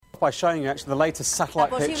by showing you actually the latest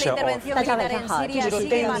satellite picture of...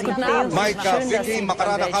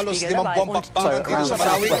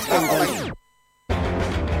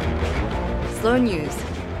 Slow News,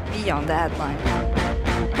 beyond the headline.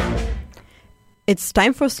 It's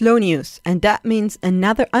time for Slow News, and that means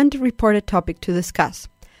another underreported topic to discuss.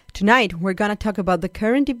 Tonight, we're going to talk about the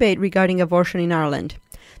current debate regarding abortion in Ireland.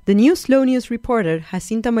 The new Slow News reporter,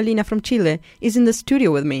 Jacinta Molina from Chile, is in the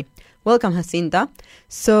studio with me. Welcome, Jacinta.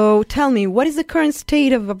 So tell me, what is the current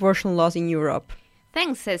state of abortion laws in Europe?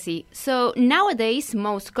 Thanks, Ceci. So nowadays,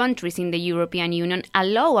 most countries in the European Union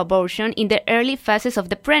allow abortion in the early phases of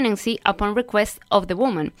the pregnancy upon request of the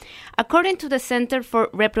woman. According to the Center for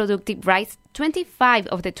Reproductive Rights, 25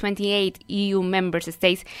 of the 28 EU member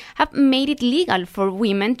states have made it legal for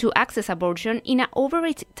women to access abortion in an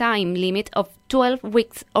overage time limit of 12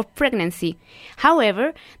 weeks of pregnancy.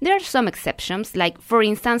 However, there are some exceptions, like, for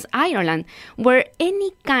instance, Ireland, where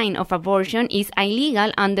any kind of abortion is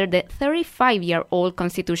illegal under the 35-year-old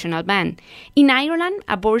constitutional ban. In Ireland,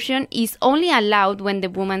 abortion is only allowed when the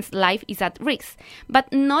woman's life is at risk,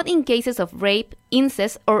 but not in cases of rape,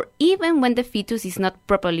 incest, or even when the fetus is not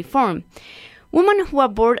properly formed. Women who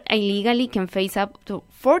abort illegally can face up to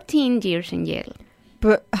 14 years in jail.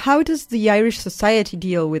 But how does the Irish society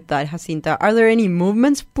deal with that, Jacinta? Are there any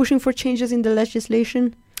movements pushing for changes in the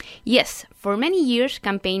legislation? Yes, for many years,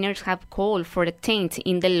 campaigners have called for a change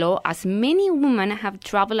in the law, as many women have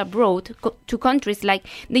traveled abroad to countries like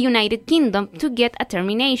the United Kingdom to get a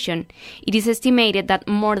termination. It is estimated that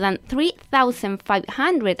more than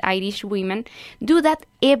 3,500 Irish women do that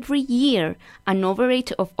every year, an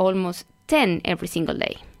average of almost 10 every single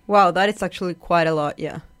day. Wow, that is actually quite a lot,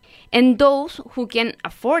 yeah. And those who can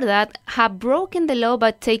afford that have broken the law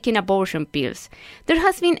by taking abortion pills. There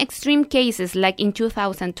has been extreme cases, like in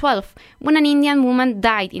 2012, when an Indian woman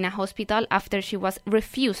died in a hospital after she was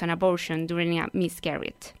refused an abortion during a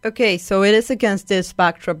miscarriage. Okay, so it is against this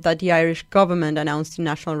backdrop that the Irish government announced a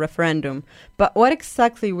national referendum. But what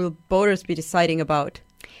exactly will voters be deciding about?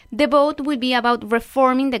 The vote will be about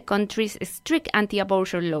reforming the country's strict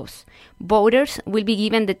anti-abortion laws. Voters will be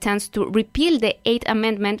given the chance to repeal the 8th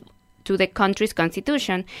Amendment to the country's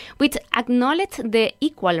constitution, which acknowledges the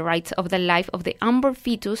equal rights of the life of the unborn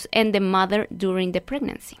fetus and the mother during the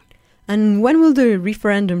pregnancy. And when will the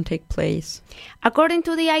referendum take place? According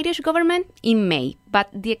to the Irish government, in May, but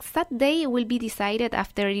the exact day will be decided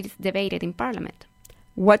after it is debated in Parliament.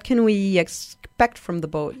 What can we expect from the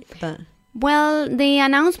vote then? Well, the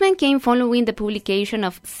announcement came following the publication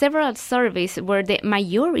of several surveys where the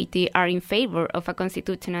majority are in favor of a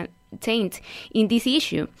constitutional change in this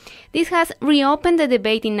issue. This has reopened the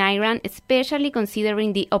debate in Iran, especially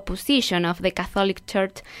considering the opposition of the Catholic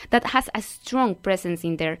Church that has a strong presence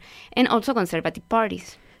in there, and also conservative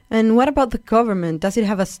parties. And what about the government? Does it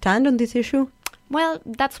have a stand on this issue? Well,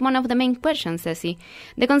 that's one of the main questions, Ceci.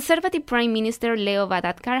 The Conservative Prime Minister Leo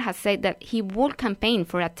Varadkar has said that he will campaign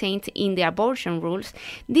for a change in the abortion rules.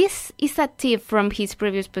 This is a tip from his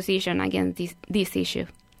previous position against this issue.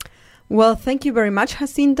 Well, thank you very much,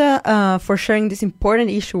 Jacinta, for sharing this important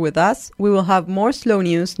issue with us. We will have more Slow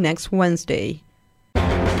News next Wednesday.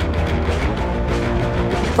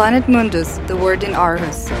 Planet Mundus, the word in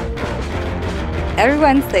Aarhus. Every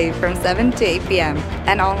Wednesday from 7 to 8 p.m.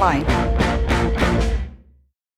 and online.